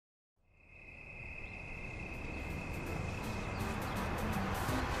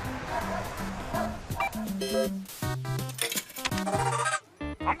I'm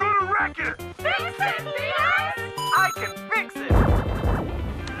gonna wreck it! Fix it, Theos! I can fix it!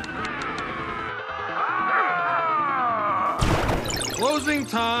 Closing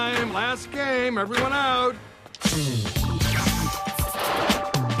time, last game, everyone out.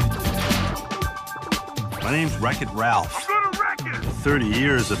 My name's Wreck-It Ralph. I'm gonna wreck it! 30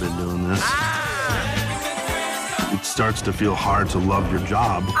 years I've been doing this. It starts to feel hard to love your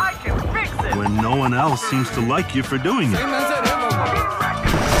job I can fix it! when no one else seems to like you for doing it. Same as it ever was.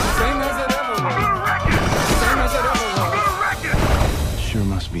 Same as it ever was. I'm gonna wreck it! Same as it ever I'm was. gonna wreck it! Sure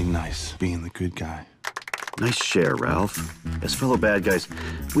must be nice being the good guy. Nice share, Ralph. As fellow bad guys,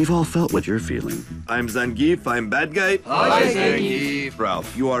 we've all felt what you're feeling. I'm Zangief, I'm bad guy. Hi, Zangief.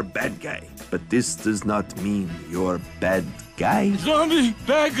 Ralph, you are bad guy. But this does not mean you're bad guy. Zombie,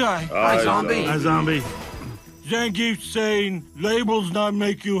 bad guy. Hi, zombie. Hi, zombie. Zangief's saying labels not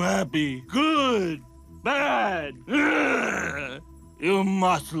make you happy. Good, bad. Ugh. You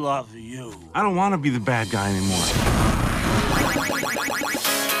must love you. I don't want to be the bad guy anymore.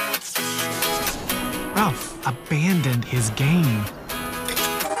 Ralph abandoned his game.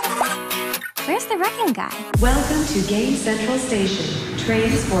 Where's the wrecking guy? Welcome to Game Central Station.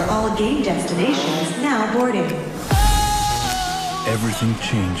 Trains for all game destinations now boarding. Everything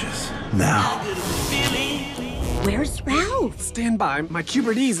changes now. Where's Ralph? Stand by, my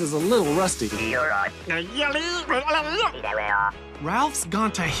Cubertese is a little rusty. Ralph's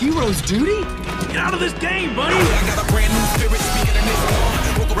gone to hero's duty? Get out of this game, buddy!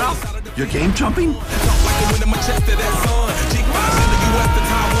 Ralph, you're game jumping?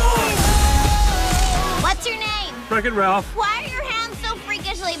 What's your name? Wreck-It Ralph. Why are your hands so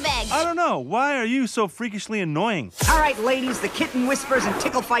freakishly big? I don't know. Why are you so freakishly annoying? All right, ladies, the kitten whispers and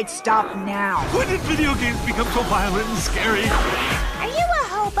tickle fights stop now. When did video games become so violent and scary? Are you a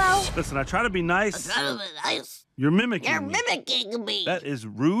hobo? Listen, I try to be nice. You're mimicking You're me. mimicking me. That is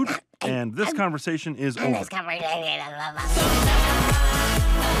rude, and this conversation is over. This conversation.